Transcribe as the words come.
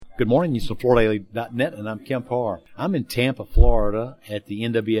Good morning. It's FloorDaily.net, and I'm Kemp Harr. I'm in Tampa, Florida, at the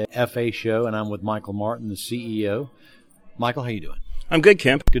NWFA show, and I'm with Michael Martin, the CEO. Michael, how you doing? I'm good,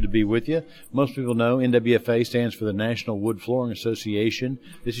 Kemp. Good to be with you. Most people know NWFA stands for the National Wood Flooring Association.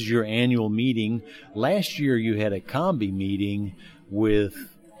 This is your annual meeting. Last year, you had a combi meeting with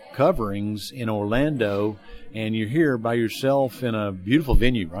Coverings in Orlando, and you're here by yourself in a beautiful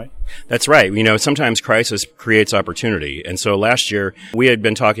venue, right? That's right. You know, sometimes crisis creates opportunity. And so last year, we had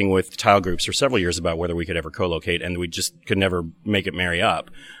been talking with tile groups for several years about whether we could ever co-locate, and we just could never make it marry up.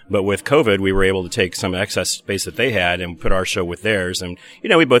 But with COVID, we were able to take some excess space that they had and put our show with theirs. And, you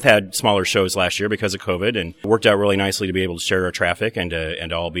know, we both had smaller shows last year because of COVID, and it worked out really nicely to be able to share our traffic and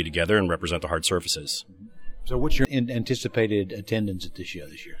to all be together and represent the hard surfaces. So what's your anticipated attendance at this show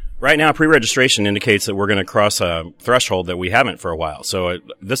this year? Right now, pre-registration indicates that we're going to cross a threshold that we haven't for a while. So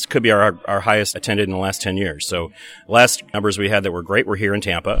this could be our highest attended in the last 10 years. So last numbers we had that were great were here in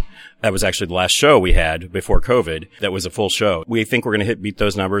Tampa. That was actually the last show we had before COVID. That was a full show. We think we're going to beat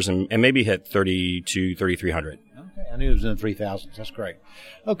those numbers and maybe hit 3,300. I knew it was in the 3,000s. That's great.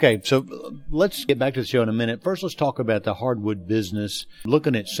 Okay, so let's get back to the show in a minute. First, let's talk about the hardwood business.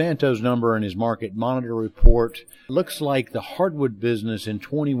 Looking at Santo's number and his market monitor report, looks like the hardwood business in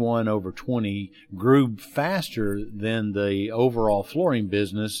 21 over 20 grew faster than the overall flooring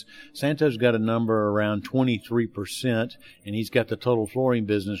business. Santo's got a number around 23%, and he's got the total flooring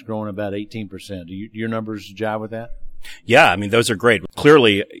business growing about 18%. Do your numbers jive with that? Yeah, I mean, those are great.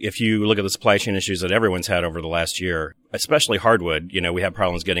 Clearly, if you look at the supply chain issues that everyone's had over the last year, especially hardwood, you know, we had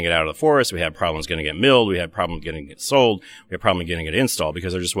problems getting it out of the forest. We had problems getting it milled. We had problems getting it sold. We had problems getting it installed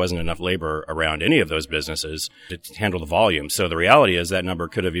because there just wasn't enough labor around any of those businesses to handle the volume. So the reality is that number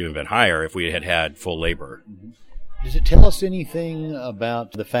could have even been higher if we had had full labor. Does it tell us anything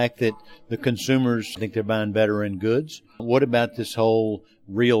about the fact that the consumers think they're buying better in goods? What about this whole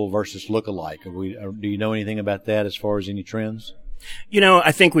real versus look-alike? Do you know anything about that as far as any trends? You know,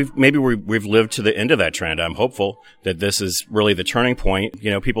 I think we've lived to the end of that trend. I'm hopeful that this is really the turning point. You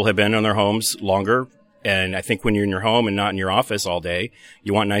know, people have been in their homes longer. And I think when you're in your home and not in your office all day,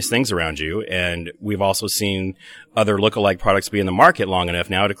 you want nice things around you. And we've also seen other look-alike products be in the market long enough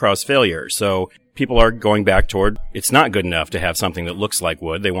now to cause failure. So people are going back toward it's not good enough to have something that looks like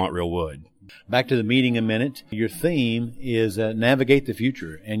wood. They want real wood. Back to the meeting a minute. Your theme is navigate the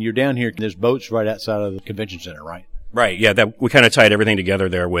future. And you're down here. There's boats right outside of the convention center, right? Right. Yeah. We kind of tied everything together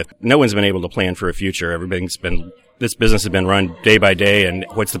there with no one's been able to plan for a future. This business has been run day by day, and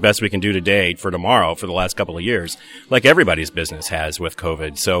what's the best we can do today for tomorrow for the last couple of years, like everybody's business has with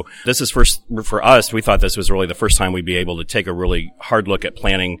COVID. So this is for us, we thought this was really the first time we'd be able to take a really hard look at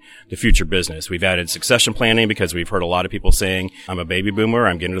planning the future business. We've added succession planning because we've heard a lot of people saying, I'm a baby boomer,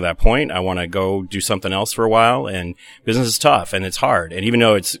 I'm getting to that point, I want to go do something else for a while, and business is tough and it's hard. And even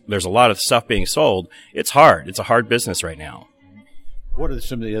though there's a lot of stuff being sold, it's hard. It's a hard business right now. What are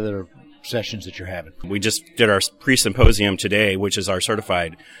some of the other sessions that you're having? We just did our pre-symposium today, which is our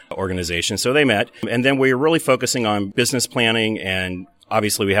certified organization. So they met, and then we're really focusing on business planning, and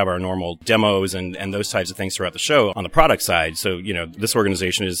obviously we have our normal demos and those types of things throughout the show on the product side. So, you know, this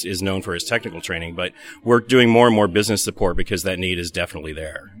organization is known for its technical training, but we're doing more and more business support because that need is definitely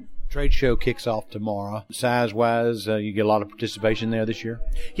there. Trade show kicks off tomorrow. Size-wise, you get a lot of participation there this year?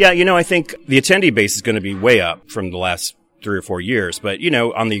 Yeah, you know, I think the attendee base is going to be way up from the last 3 or 4 years. But, you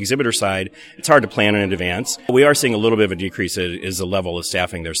know, on the exhibitor side, it's hard to plan in advance. We are seeing a little bit of a decrease is the level of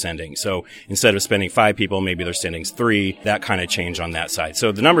staffing they're sending. So instead of spending 5 people, maybe they're sending 3, that kind of change on that side.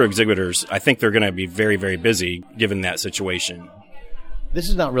 So the number of exhibitors, I think they're going to be very, very busy given that situation. This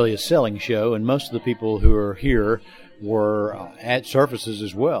is not really a selling show, and most of the people who are here were at surfaces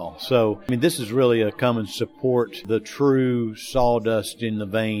as well. So, I mean, this is really a come and support the true sawdust in the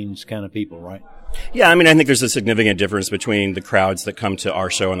veins kind of people, right? Yeah, I mean, I think there's a significant difference between the crowds that come to our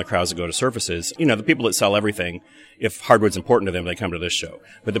show and the crowds that go to surfaces. You know, the people that sell everything, if hardwood's important to them, they come to this show.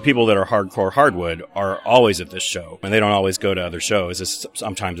 But the people that are hardcore hardwood are always at this show, and they don't always go to other shows. This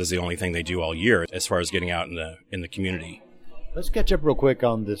sometimes is the only thing they do all year as far as getting out in the community. Let's catch up real quick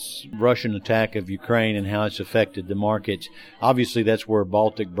on this Russian attack of Ukraine and how it's affected the market. Obviously, that's where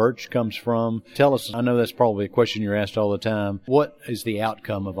Baltic birch comes from. Tell us, I know that's probably a question you're asked all the time. What is the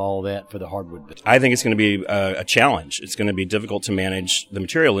outcome of all that for the hardwood business? I think it's going to be a challenge. It's going to be difficult to manage the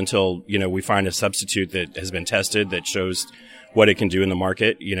material until, you know, we find a substitute that has been tested that shows what it can do in the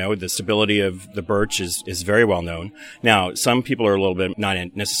market. The stability of the birch is very well known. Now, some people are a little bit not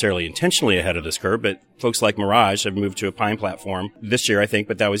necessarily intentionally ahead of this curve, but folks like Mirage have moved to a pine platform this year, I think,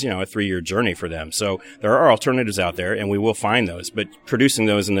 but that was, a 3-year journey for them. So there are alternatives out there, and we will find those, but producing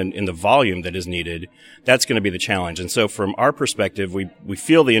those in the volume that is needed, that's going to be the challenge. And so from our perspective, we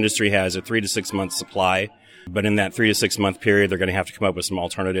feel the industry has a 3 to 6 month supply. But in that 3 to 6 month period, they're going to have to come up with some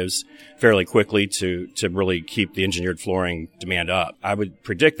alternatives fairly quickly to really keep the engineered flooring demand up. I would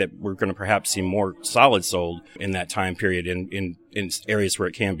predict that we're going to perhaps see more solid sold in that time period in areas where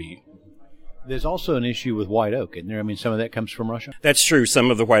it can be. There's also an issue with white oak, isn't there? I mean, some of that comes from Russia? That's true. Some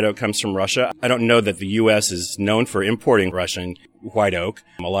of the white oak comes from Russia. I don't know that the U.S. is known for importing Russian white oak.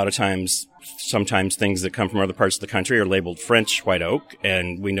 A lot of times, sometimes things that come from other parts of the country are labeled French white oak,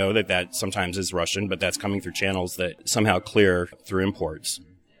 and we know that sometimes is Russian, but that's coming through channels that somehow clear through imports.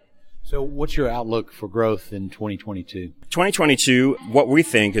 So what's your outlook for growth in 2022? 2022, what we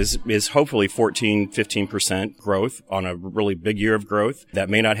think is hopefully 15% growth on a really big year of growth. That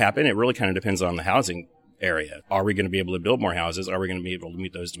may not happen. It really kind of depends on the housing area. Are we going to be able to build more houses? Are we going to be able to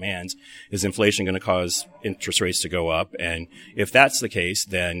meet those demands? Is inflation going to cause interest rates to go up? And if that's the case,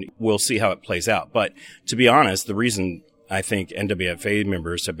 then we'll see how it plays out. But to be honest, the reason I think NWFA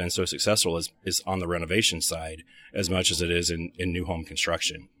members have been so successful is on the renovation side as much as it is in new home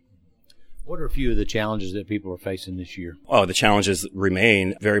construction. What are a few of the challenges that people are facing this year? Oh, the challenges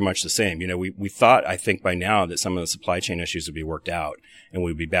remain very much the same. We thought, I think by now, that some of the supply chain issues would be worked out and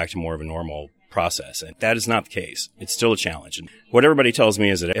we'd be back to more of a normal process. And that is not the case. It's still a challenge. And what everybody tells me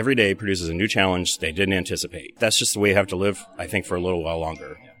is that every day produces a new challenge they didn't anticipate. That's just the way you have to live, I think, for a little while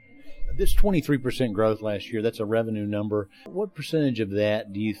longer. This 23% growth last year, that's a revenue number. What percentage of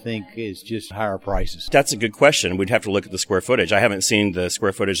that do you think is just higher prices? That's a good question. We'd have to look at the square footage. I haven't seen the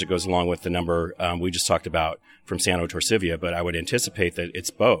square footage that goes along with the number we just talked about from Santo Torcivia, but I would anticipate that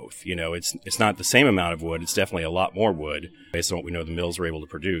it's both. It's not the same amount of wood. It's definitely a lot more wood based on what we know the mills are able to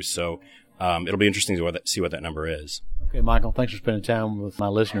produce. So it'll be interesting to see what that number is. Okay, Michael, thanks for spending time with my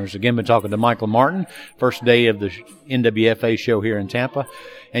listeners. Again, been talking to Michael Martin, first day of the NWFA show here in Tampa,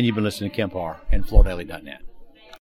 and you've been listening to Kemp Harr and FloorDaily.net.